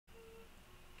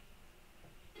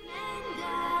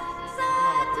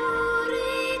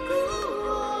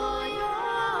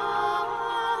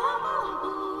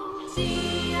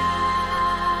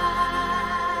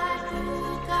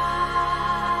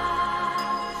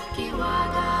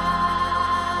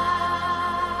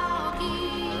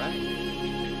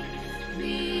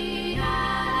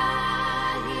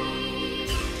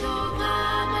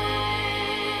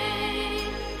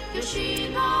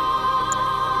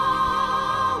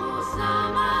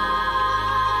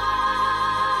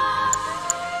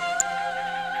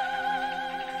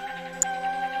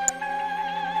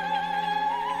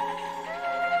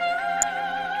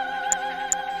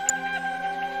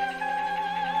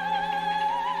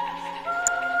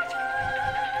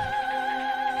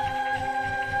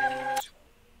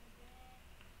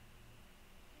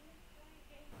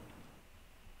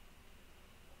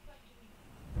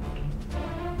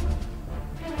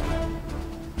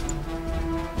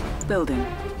Building.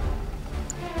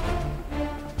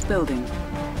 Building.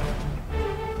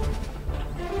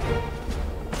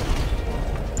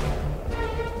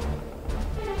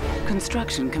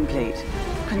 Construction complete.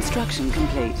 Construction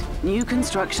complete. New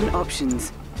construction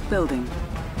options. Building.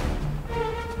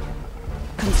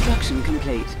 Construction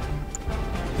complete.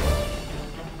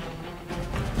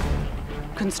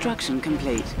 Construction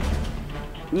complete.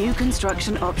 New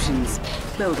construction options.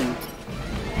 Building.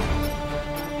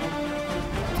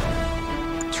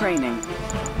 Training.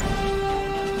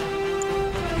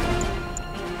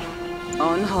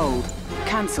 On hold.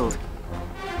 Cancelled.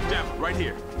 Damn, right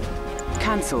here.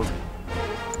 Cancelled.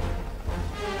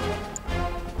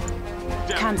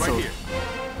 Cancelled. Right here.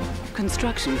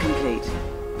 Construction complete.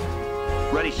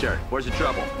 Ready, sir. Where's the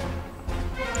trouble?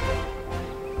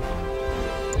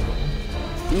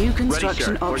 New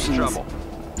construction Ready, sir. Where's the options. trouble?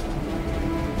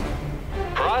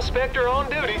 Prospector on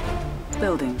duty.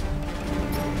 Building.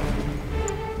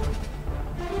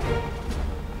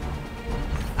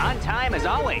 On time as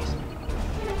always.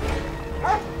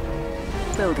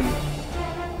 Building.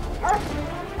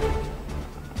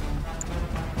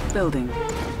 Building.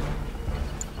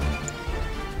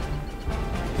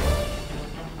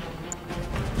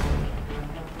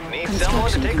 Need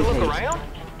someone to take a look around?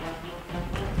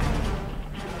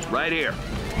 Right here.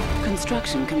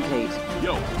 Construction complete.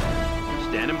 Yo,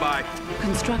 standing by.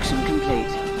 Construction complete.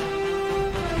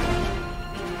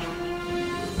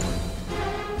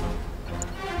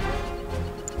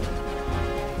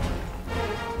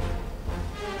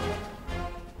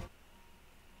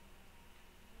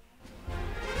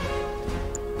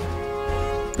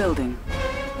 Building.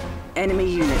 Enemy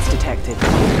units detected.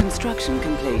 Construction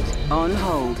complete. On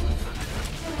hold.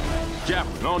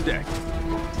 Javelin on deck.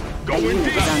 A Going unit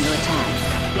deep. is under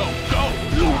attack. Go, go.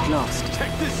 Unit lost.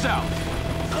 Check this out.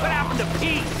 What happened to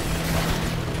peace?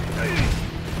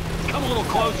 Come a little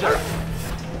closer.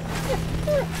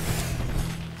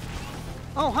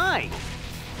 Oh, hi.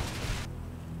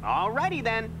 Alrighty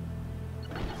then.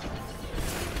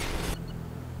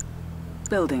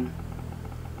 Building.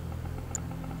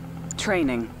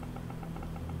 Training.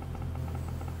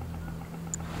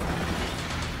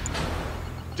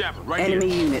 Javelin right Enemy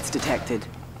here. units detected.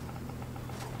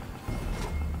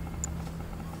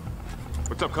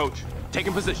 What's up, Coach?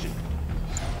 Taking position.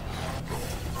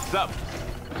 What's up?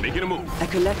 Making a move. A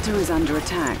collector is under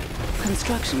attack.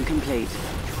 Construction complete.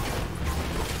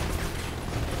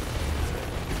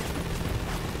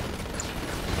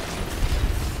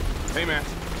 Hey, man.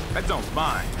 That zone's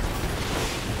mine.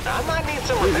 I might need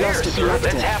some We've repairs, lost a sir. collector.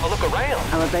 Let's have a look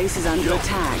around. Our base is under Yo,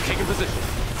 attack. taking position.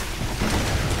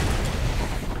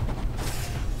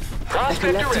 A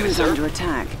Prospector collector ready, is sir. under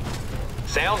attack.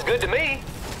 Sounds good to me.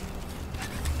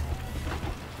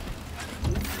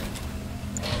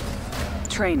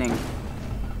 Training.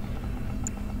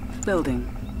 Building.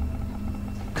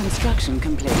 Construction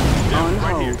complete. On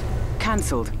right hold. here.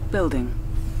 Cancelled. Building.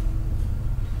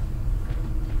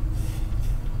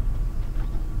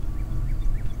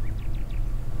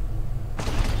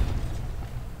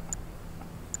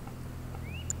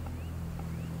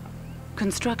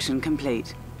 Construction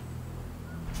complete.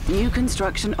 New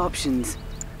construction options.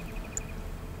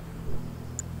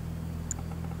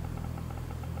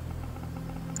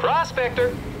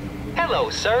 Prospector. Hello,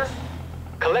 sir.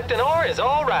 Collecting ore is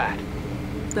all right.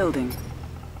 Building.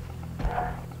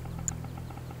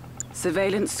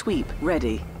 Surveillance sweep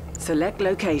ready. Select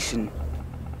location.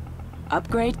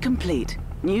 Upgrade complete.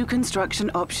 New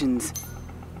construction options.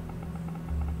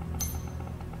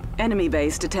 Enemy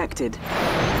base detected.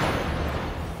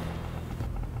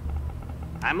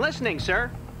 I'm listening,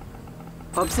 sir.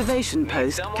 Observation Need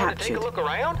post someone to take captured. a look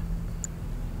around?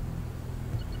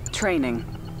 Training.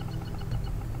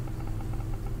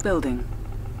 Building.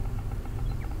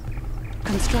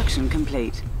 Construction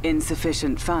complete.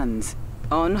 Insufficient funds.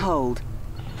 On hold.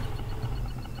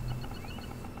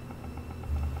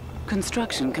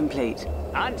 Construction complete.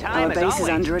 On time Our as base always. is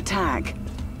under attack.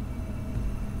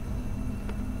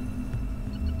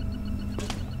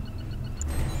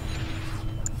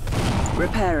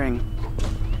 Repairing.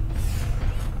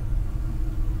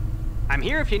 I'm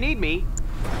here if you need me.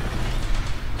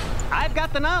 I've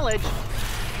got the knowledge.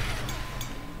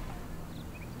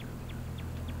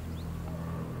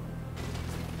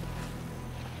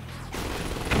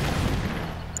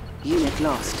 Unit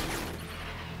lost.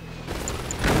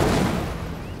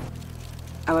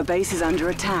 Our base is under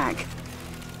attack.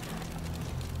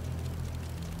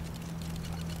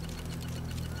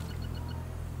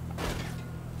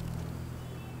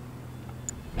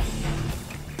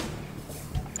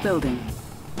 Building.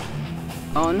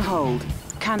 On hold.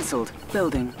 Cancelled.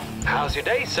 Building. How's your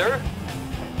day, sir?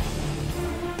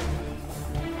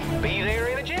 Be there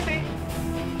in a jiffy.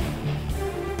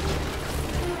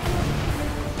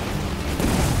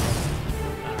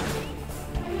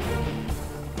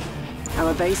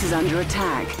 Our base is under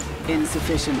attack.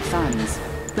 Insufficient funds.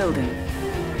 Building.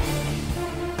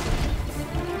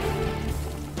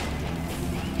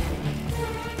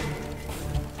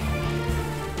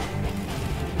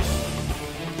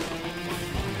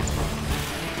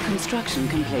 Construction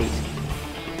complete.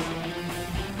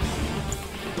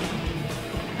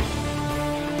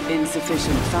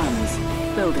 Insufficient funds.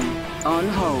 Building. On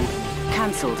hold.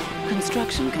 Cancelled.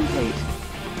 Construction complete.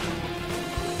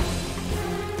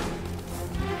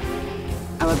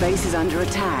 Our base is under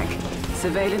attack.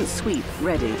 Surveillance sweep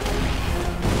ready.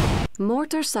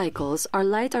 Mortar cycles are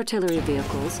light artillery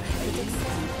vehicles.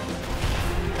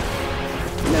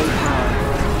 No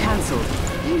power. Cancelled.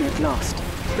 Unit lost.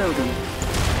 Building.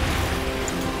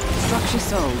 Structure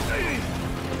sold.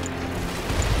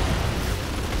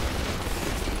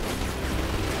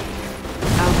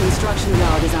 Our construction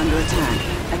yard is under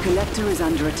attack. A collector is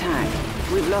under attack.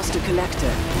 We've lost a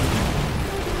collector.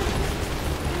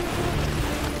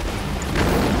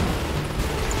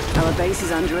 Our base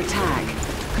is under attack.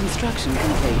 Construction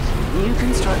complete. New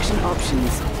construction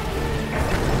options.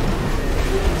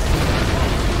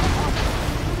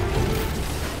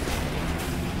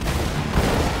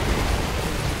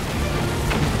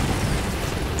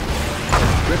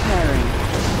 Repairing.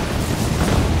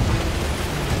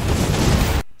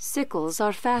 Sickles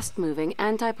are fast-moving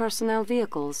anti-personnel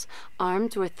vehicles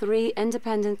armed with 3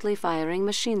 independently firing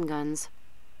machine guns.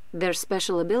 Their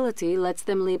special ability lets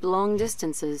them leap long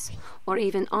distances, or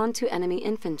even onto enemy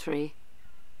infantry.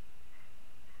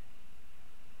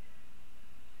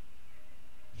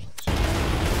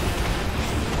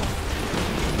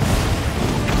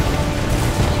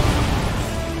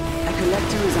 A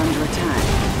collector is under attack.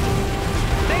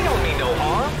 They don't mean no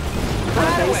harm. Our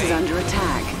Right base is away. under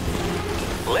attack.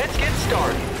 Let's get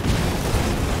started.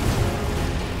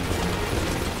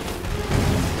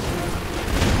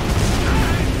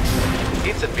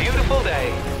 It's a beautiful day.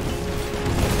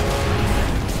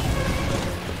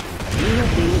 You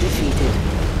have been defeated.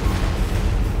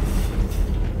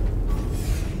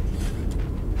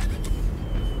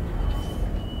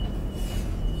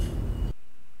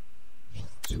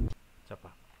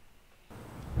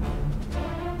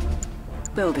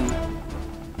 Building.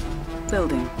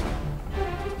 Building.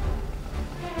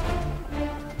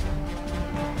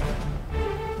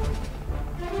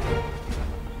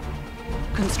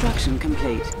 Construction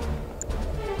complete.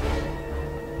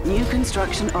 New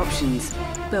construction options.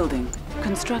 Building.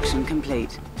 Construction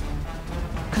complete.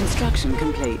 Construction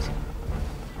complete.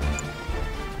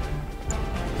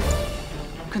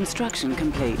 Construction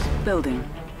complete. Building.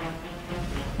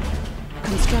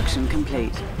 Construction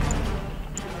complete.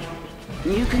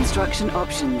 New construction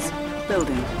options.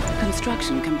 Building.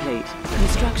 Construction complete.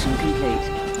 Construction complete.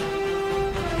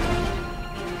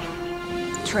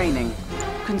 Training.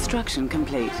 Construction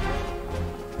complete.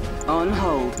 On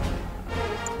hold.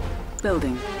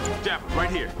 Building. Japper, right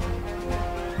here.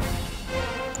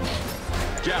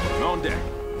 Japper, on deck.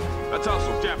 That's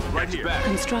also Japper, right here. Back.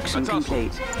 Construction That's also.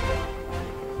 complete.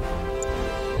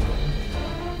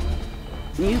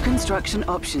 New construction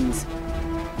options.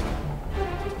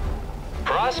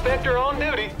 Prospector on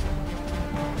duty.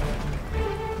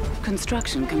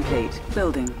 Construction complete.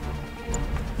 Building.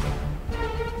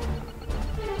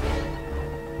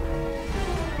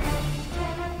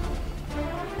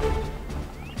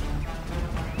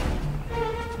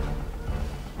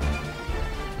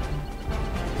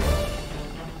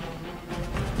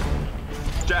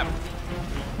 Japper.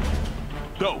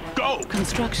 Go, go!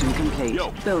 Construction complete.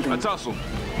 Yo, Building. let's hustle.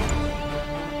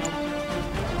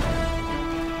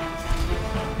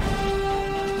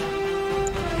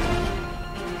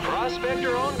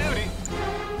 Prospector on duty.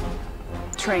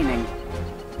 Training.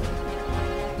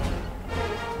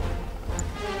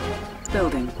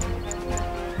 Building.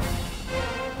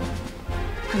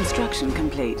 Construction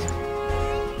complete.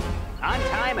 On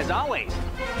time as always.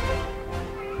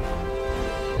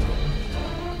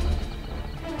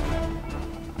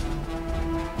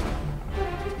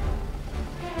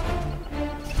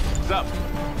 Sup?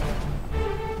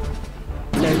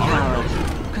 Low power.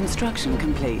 Construction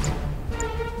complete.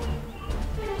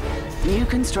 New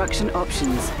construction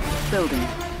options. Building.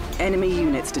 Enemy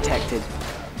units detected.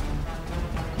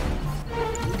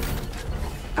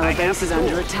 Our base is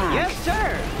under attack. Yes,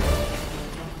 sir.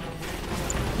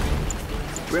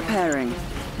 Repairing.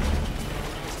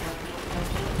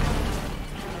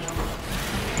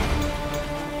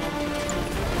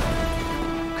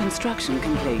 Construction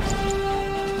complete.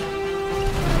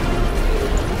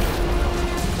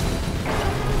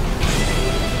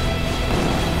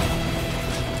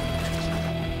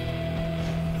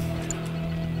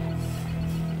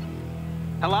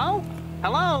 Hello?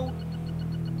 Hello?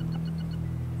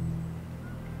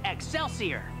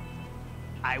 Excelsior.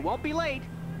 I won't be late.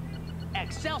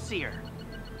 Excelsior.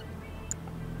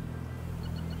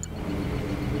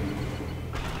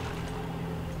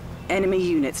 Enemy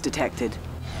units detected.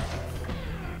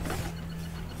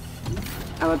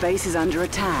 Our base is under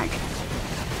attack.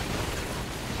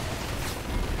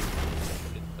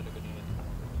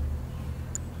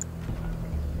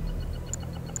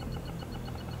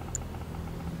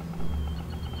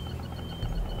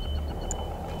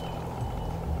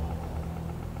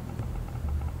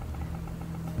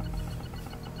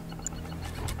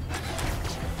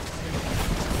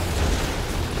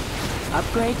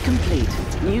 Upgrade complete.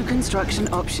 New construction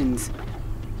options.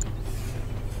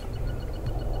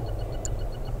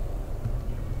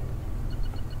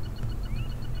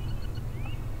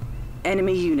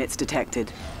 Enemy units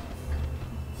detected.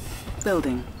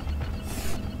 Building.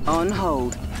 On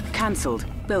hold. Cancelled.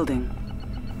 Building.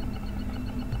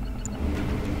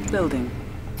 Building.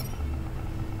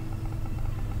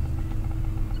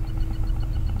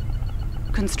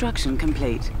 Construction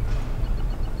complete.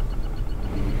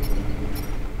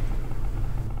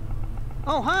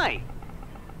 Oh, hi.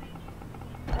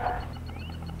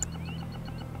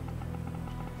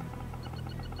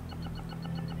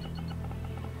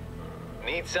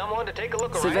 Need someone to take a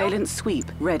look around? Surveillance sweep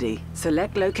ready.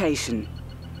 Select location.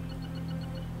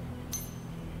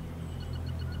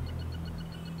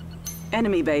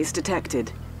 Enemy base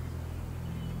detected.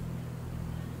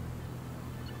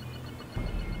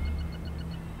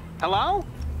 Hello?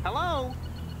 Hello?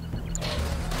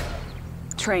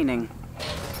 Training.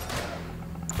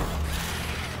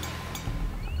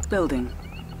 Building.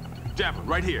 Javelin,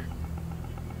 right here.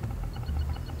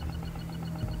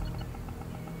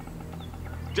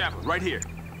 Javelin, right here.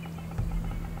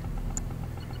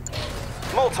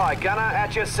 Multi-gunner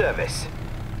at your service.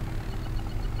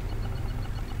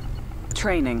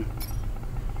 Training.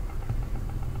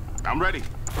 I'm ready.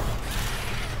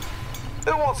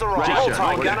 Who wants a ride? Right,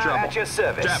 Multi-gunner trouble. at your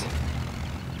service. Javelin.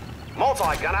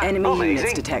 Multi-gunner. Enemy amazing.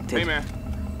 units detected. Hey, man.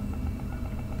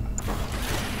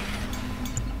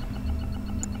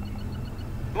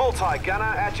 Multi-gunner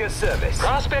at your service.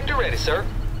 Prospector ready, sir.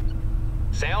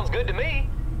 Sounds good to me.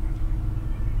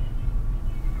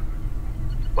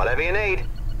 Whatever you need.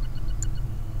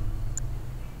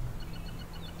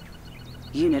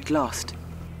 Unit lost.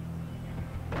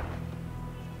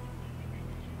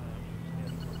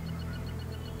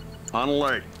 On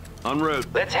alert. En route.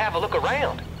 Let's have a look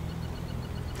around.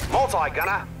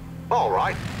 Multi-gunner. All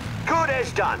right. Good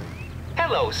as done.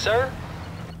 Hello, sir.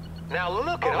 Now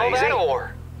look at all that Amazing.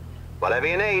 ore. Whatever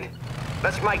you need.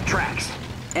 Let's make tracks.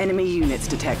 Enemy units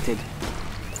detected.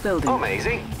 Building.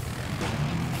 Amazing.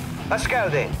 Let's go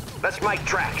then. Let's make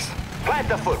tracks. Plant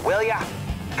the foot, will ya?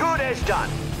 Good as done.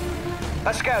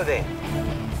 Let's go then.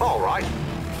 All right.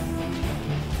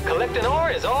 Collecting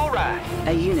ore is all right.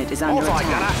 A unit is under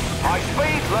Multi-gunner. attack. High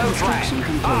speed, low drag. Construction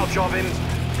complete. I'll job him.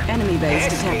 Enemy base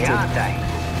Pesky, detected. aren't they?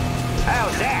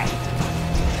 How's that?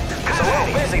 So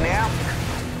we're busy now.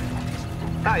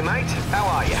 Hey, mate. How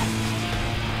are you?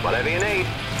 Whatever you need.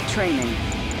 Training.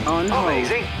 On hold.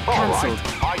 Amazing. All right. Cancelled.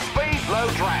 High speed, low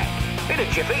drag. Hit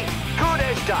it, Chippy. Good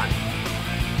as done.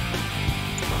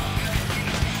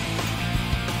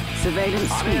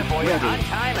 Surveillance I'm here sweep for you. On ready.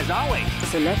 time as always.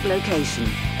 Select location.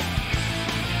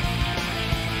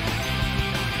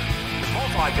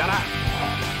 Multi-gunner.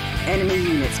 Enemy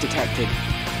units detected.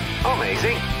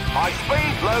 Amazing. High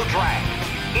speed, low drag.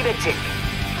 Hit a tick.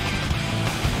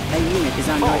 A unit is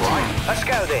under All attack. right. Let's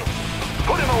go then.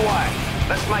 Put him away.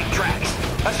 Let's make tracks.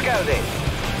 Let's go then.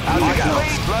 Unit High lost.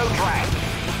 speed, low drag.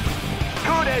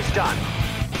 Good as done.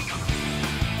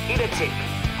 Hit a tick.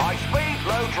 High speed,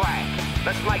 low drag.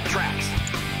 Let's make tracks.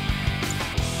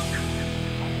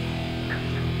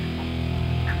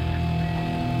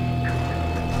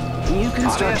 New I'm here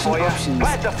construction for you. options.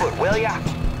 Plant the foot, will ya?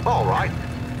 All right.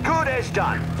 Good as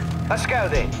done. Let's go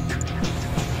then.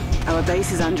 Our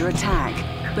base is under attack.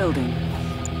 Building.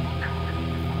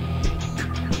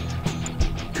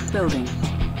 Building.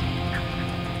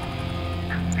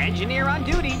 Engineer on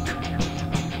duty.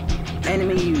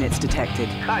 Enemy units detected.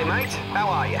 Hey, mate. How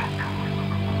are you?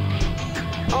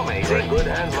 I'm easy. You're in good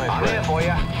hands, my I'm here friend. for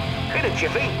you. In a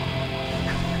jiffy.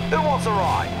 Who wants a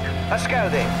ride? Let's go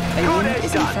then. A Good unit as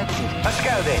is done. infected. Let's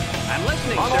go then. I'm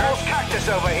listening, I'm sir. horse cactus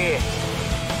over here.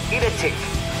 Eat a tick.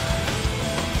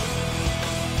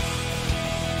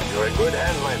 You're in good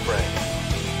hands, my friend.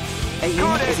 A Good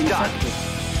unit as is done. infected.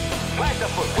 Plant the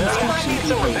foot, will I you? might need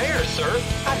some repairs, sir.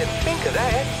 I didn't think of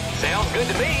that. Sounds good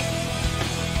to me.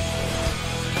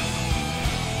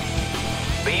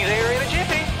 Be there in a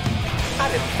jiffy.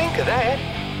 I didn't think of that.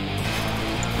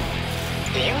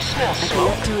 Do you smell A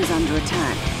smoke? collector is under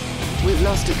attack. We've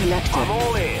lost a collector. I'm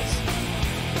all ears.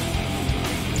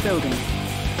 Building.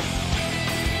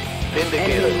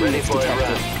 Indicator Enemy ready units for a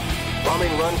detected. run.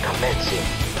 Bombing run commencing.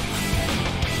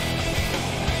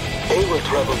 They will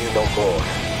trouble you no more.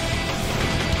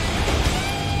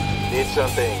 Need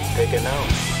something taken out?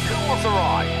 Who wants a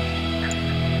ride?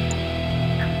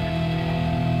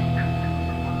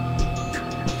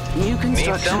 New Need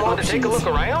construction someone to options. take a look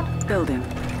around? Building.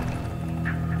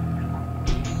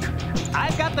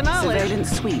 I've got the knowledge.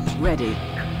 Surveillance sweep ready.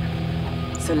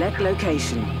 Select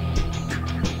location.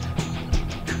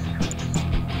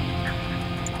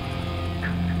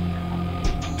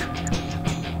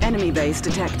 Enemy base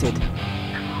detected.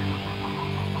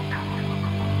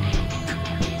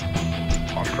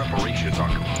 Our preparations are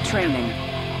complete. Training.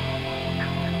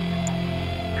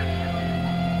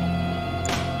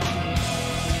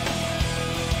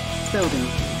 Building.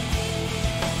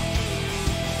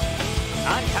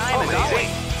 On time I'm as easy.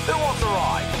 always. Who wants a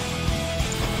ride?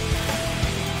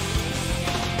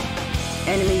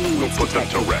 Enemy We'll units put them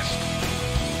detected. to rest.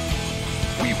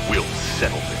 We will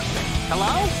settle this.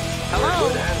 Hello? You're in Hello?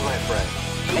 good hands, my friend.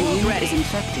 A Tools unit ready. is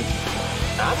infected.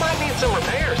 I might need some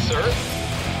repairs, sir.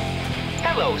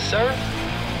 Hello, sir.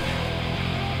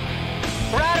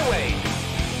 Right away.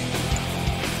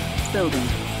 Building.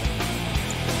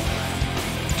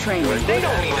 Training. They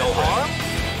don't mean no harm.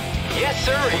 Yes,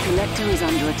 sir. A collector is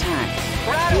under attack.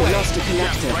 Right We've away. lost a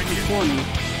collector. Yeah, right here. Warning.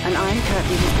 An iron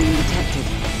curtain has been detected.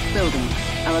 Building.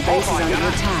 Our base Oh is my under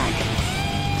God. attack.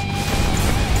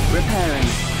 Repairing.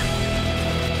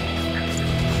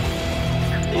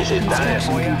 Is it time? Construction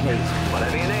for you. complete.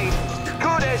 Whatever you need.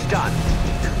 Good as done.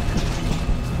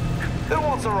 Who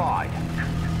wants a ride?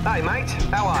 Hey, mate.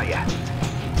 How are you?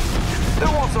 Who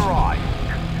wants a ride?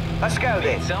 Let's go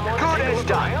then. Need someone to Good take a as look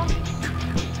done. around?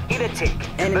 Eat a tick.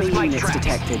 Enemy Let's make units tracks.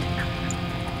 detected.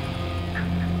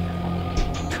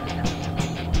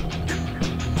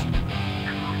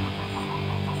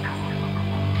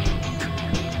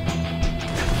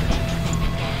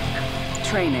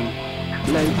 Training.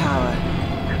 Low power.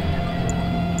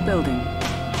 Building.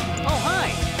 Oh, hi.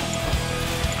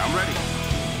 I'm ready.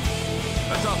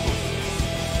 Let's hustle.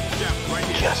 Yeah, right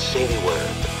here. Just say the word.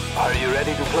 Are you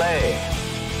ready to play?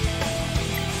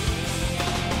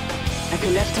 A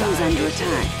collector is under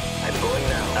attack. I'm going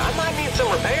now. I might need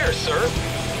some repairs, sir.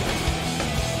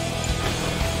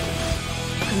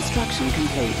 Construction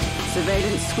complete.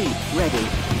 Surveillance sweep ready.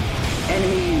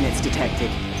 Enemy units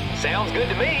detected. Sounds good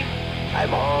to me.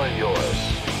 I'm all yours.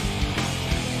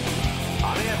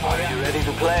 I'm here for Are you you. ready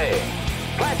to play?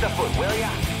 Plant the foot, will ya?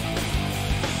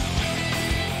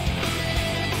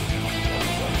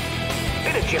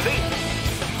 In a jiffy.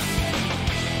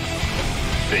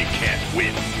 They can't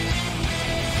win.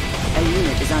 A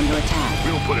unit is under attack.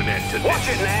 We'll put an end to Watch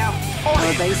this. it now. On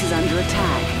Our it. base is under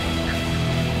attack.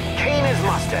 Keen as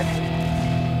mustard.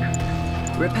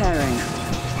 Repairing.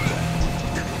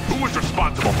 Who is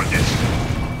responsible for this?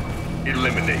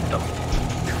 Eliminate them.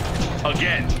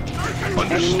 Again. Enemy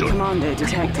Understood. commander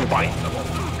detected. Fight them.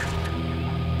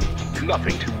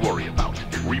 Nothing to worry about.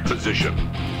 Reposition.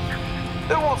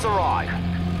 Who wants a ride?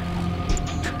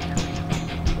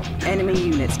 Enemy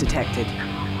units detected.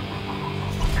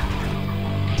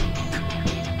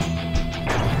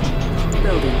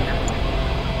 Building.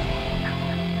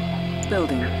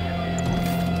 Building.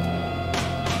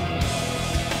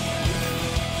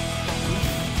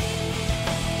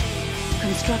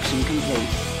 Construction complete.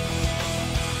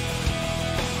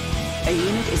 A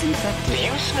unit is Do infected.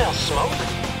 you smell smoke?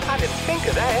 I didn't think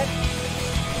of that.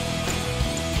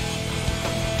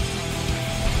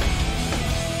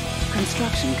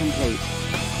 Construction complete.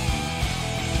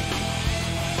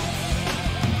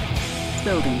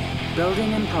 Building.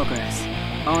 Building in progress.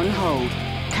 On hold.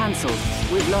 Cancelled.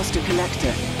 We've lost a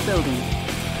collector. Building.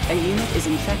 A unit is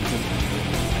infected.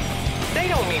 They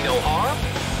don't mean no harm.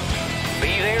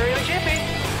 Be there in a jiffy.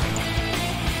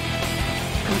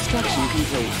 Construction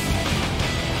complete.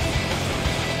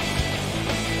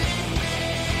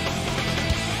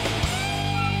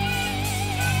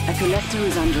 collector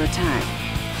is under attack.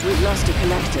 We've lost a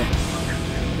collector.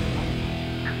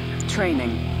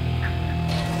 Training.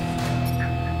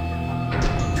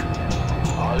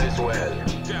 All is well.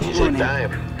 Is it Warning.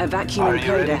 time? A vacuum Are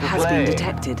you ready encoder to has been play?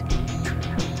 detected.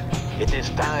 It is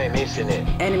time, isn't it?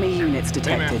 Enemy units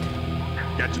detected.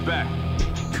 Got your back.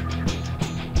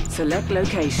 Select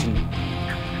location.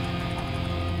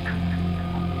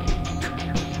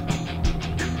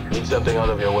 Need something out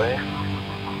of your way?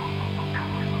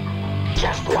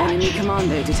 Just watch. Enemy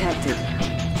commando detected.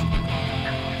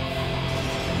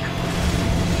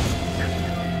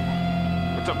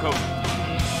 What's up, Coach?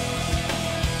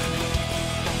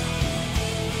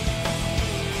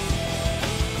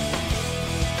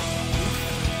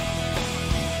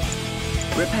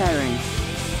 Repairing.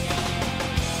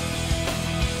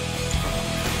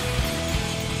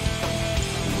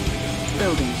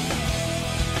 Building.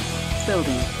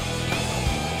 Building.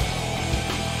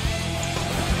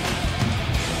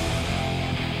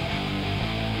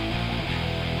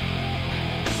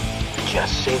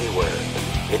 Just say the word.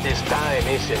 It is time,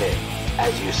 isn't it?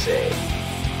 As you say.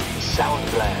 Sound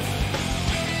plan.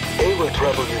 They will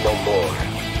trouble you no more.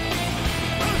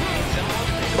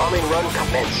 Bombing run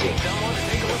commencing.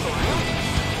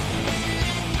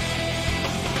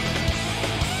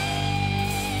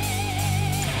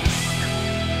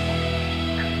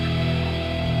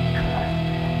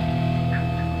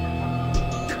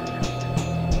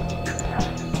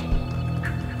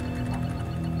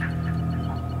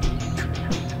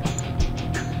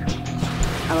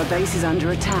 Our base is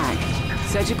under attack.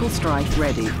 Surgical strike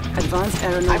ready. Advanced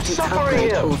I'm aeronautics suffering upgrade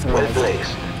here. Well authorized.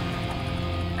 placed.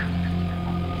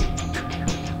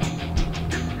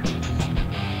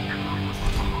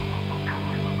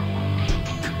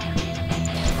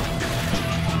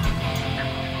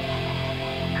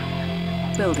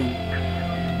 Building.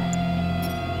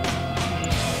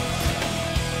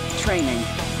 Training.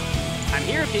 I'm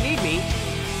here if you need me.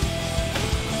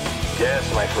 Yes,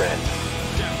 my friend.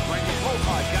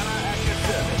 Multi-gunner at your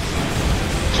service.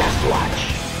 Just watch.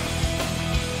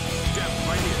 Jeff,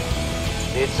 right here.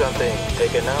 Need something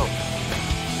taken out?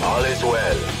 All is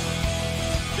well.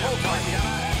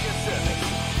 Multi-gunner at your service.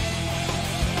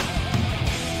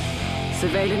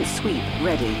 Surveillance sweep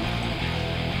ready.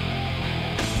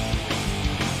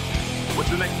 What's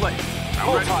the next play?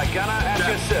 I'm ready. Multi-gunner at Jeff.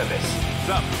 your service. What's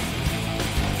up?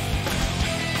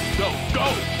 Go, go!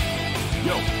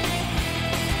 Yo,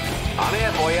 I'm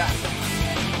here for you.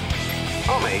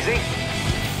 I'm easy.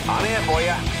 I'm here for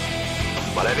you.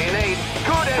 Whatever you need.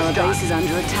 Good Our as done. base is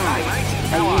under attack. Hey, mate. A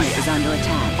How are unit you? is under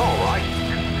attack. All right.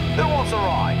 Who wants a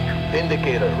ride?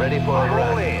 Indicator ready for a I'm all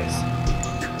run. ears.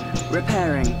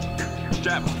 Repairing.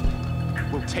 jab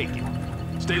him. We'll take it.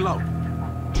 Stay low.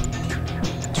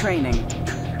 Training.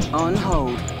 On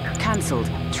hold. Cancelled.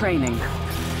 Training.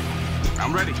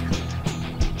 I'm ready.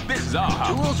 This is our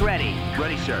house. Tools ready.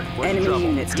 Ready, sir. What's the Enemy trouble?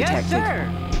 units Yes, detected.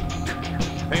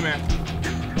 sir. Hey, man.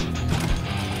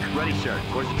 Ready, sir.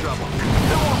 Where's the trouble?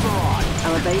 Who wants a ride?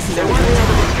 Our base is They under want me over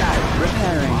attack. this guy.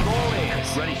 Repairing. I'm all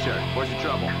ears. Ready, sir. Where's the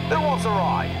trouble? Who wants a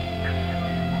ride?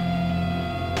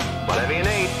 Whatever you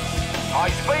need.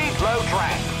 High speed, low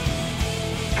drag.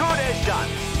 Good as done.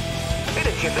 Hit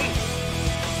it, Chippy.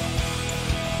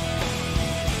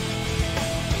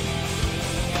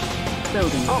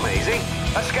 Building. I'm easy.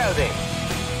 Let's go then.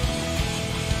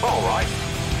 All right.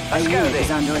 A Let's go unit is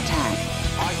then. under attack.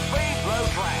 High speed, low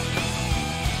drag.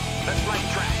 Let's make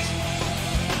tracks.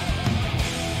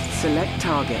 Select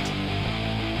target.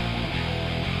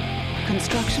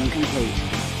 Construction complete.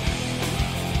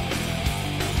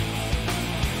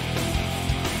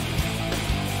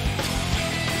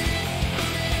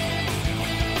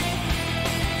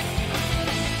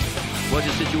 What's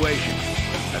the situation?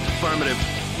 That's affirmative.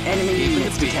 Enemy Keep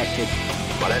units the peace. detected.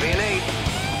 Whatever you need.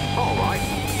 All right.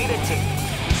 Hit it, Chippy.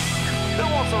 Who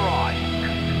wants a ride?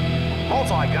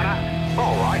 Multi-gunner.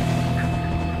 All right.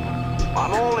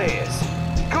 I'm all ears.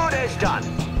 Good as done.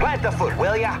 Plant the foot,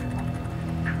 will ya?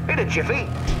 Hit it, Chippy.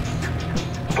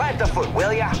 Plant the foot,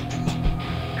 will ya?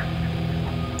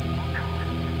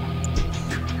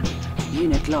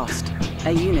 Unit lost.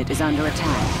 A unit is under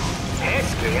attack.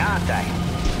 Pesky, aren't they?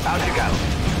 How'd you go?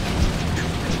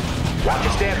 Watch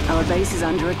your step. Our base is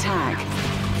under attack.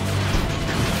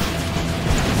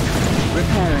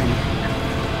 Repairing.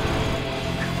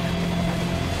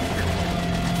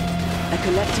 A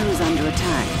collector is under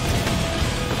attack.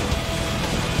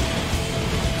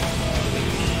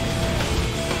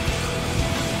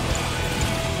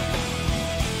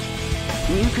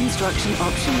 New construction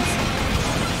options.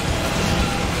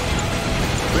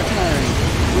 Repairing.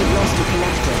 We've lost a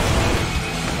collector.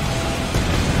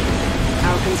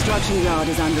 Our construction yard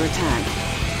is under attack.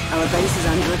 Our base is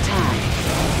under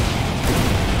attack.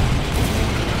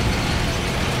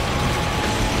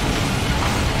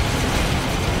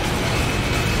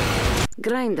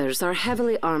 Grinders are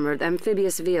heavily armored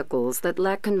amphibious vehicles that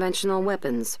lack conventional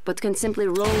weapons, but can simply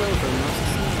roll over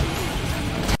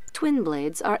most. Twin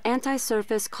Blades are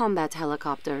anti-surface combat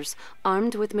helicopters,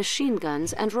 armed with machine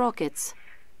guns and rockets.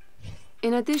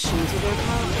 In addition to their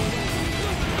powerful...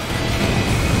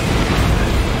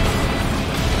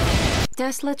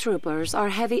 Tesla Troopers are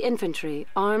heavy infantry,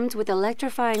 armed with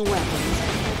electrifying weapons.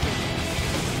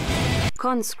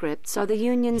 Conscripts are the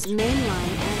Union's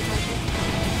mainline anti-ship.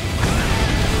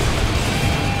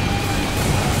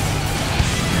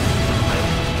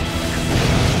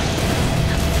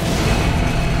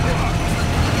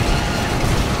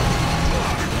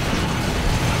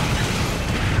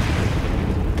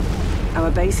 Our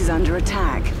base is under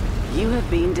attack. You have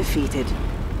been defeated.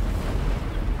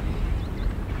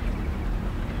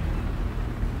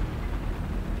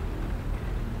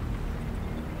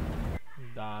 Ang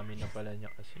dami na pala niya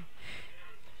kasi.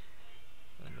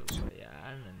 Ano ba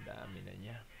yan? Ang dami na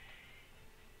niya.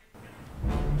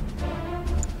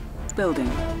 Building.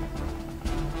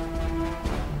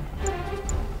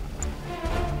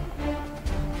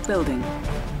 Building.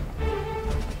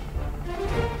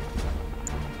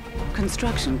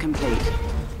 Construction complete.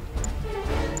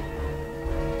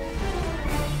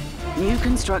 New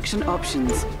construction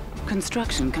options.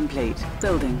 Construction complete.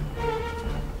 Building.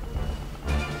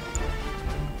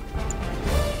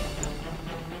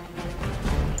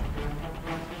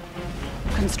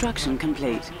 Construction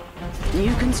complete.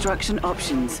 New construction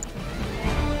options.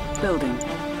 Building.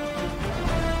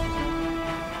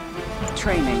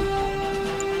 Training.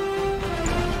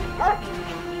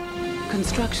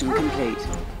 Construction complete.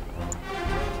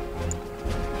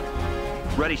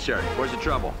 Ready, sir. Where's the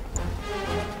trouble?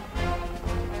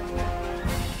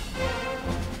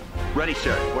 Ready,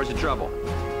 sir. Where's the trouble?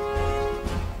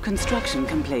 Construction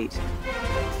complete.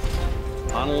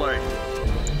 On alert.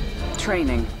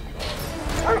 Training.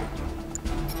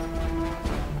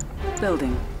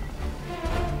 Building.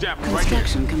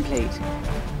 Construction complete.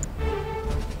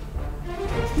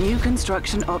 New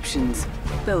construction options.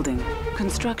 Building.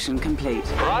 Construction complete.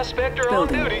 Prospector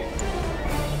Building. on duty.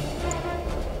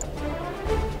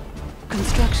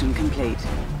 Construction complete.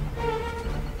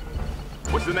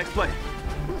 What's the next play?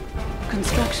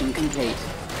 Construction complete.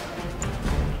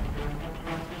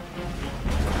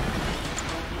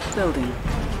 Building.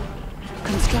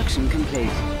 Construction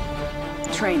complete.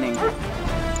 Training.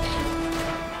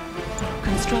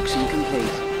 Construction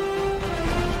complete.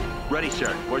 Ready,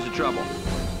 sir. Where's the trouble?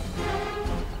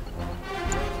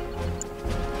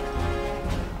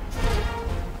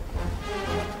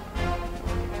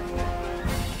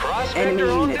 Enemy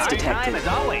units Time detected. as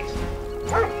always.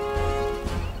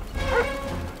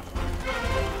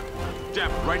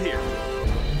 Jab, right here.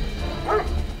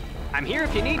 I'm here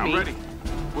if you need I'm me. ready.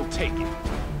 We'll take it.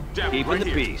 Jab, Keeping right the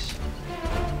here. peace.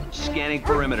 Scanning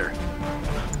perimeter.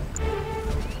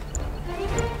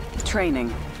 Training.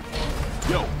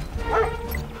 Yo.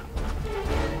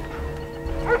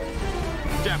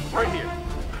 Jab, right here.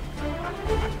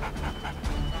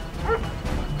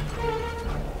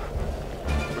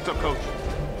 What's up, coach?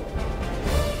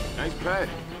 Nice play.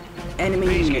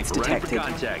 Enemy units Peacekeeper, ready for detected.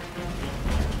 contact.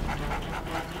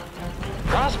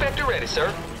 Prospector ready,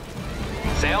 sir.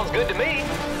 Sounds good to me.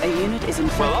 A unit is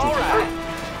infected. Well, all right.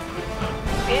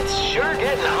 It's sure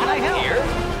getting hot here.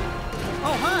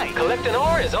 Oh, hi. Collecting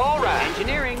ore is all right.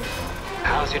 Engineering.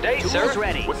 How's your day, Tools sir?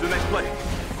 ready. What's the next play?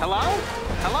 Hello?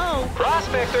 Hello?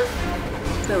 Prospector.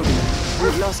 Building.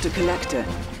 We've lost a collector.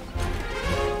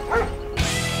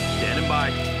 Standing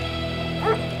by.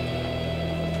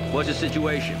 What's the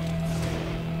situation?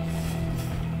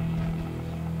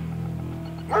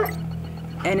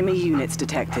 Enemy units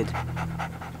detected.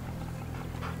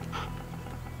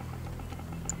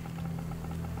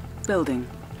 Building.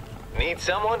 Need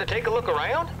someone to take a look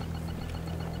around?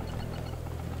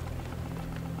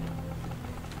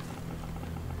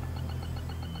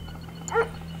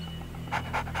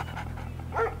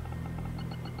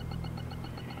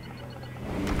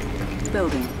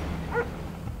 Building.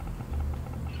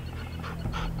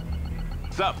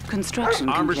 What's up? Construction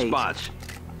Arm complete. response.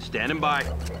 Standing by.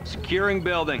 Securing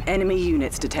building. Enemy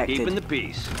units detected. Keeping the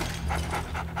peace.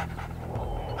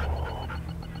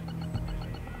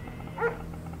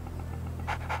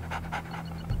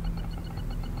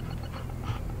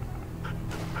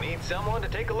 Need someone to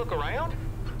take a look around?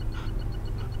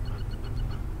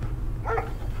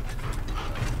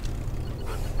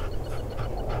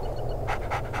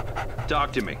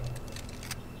 Talk to me.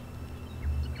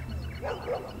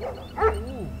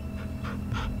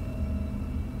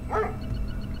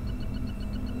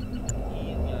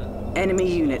 Enemy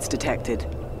units detected.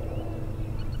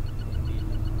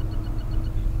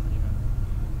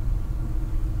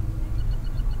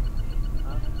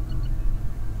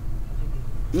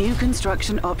 New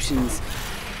construction options.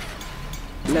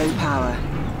 Low power.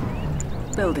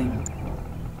 Building.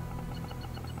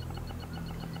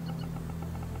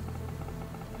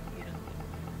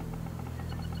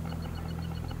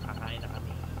 Kakain na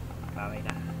kami. Babay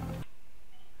na.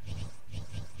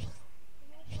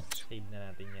 Save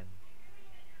na natin yan.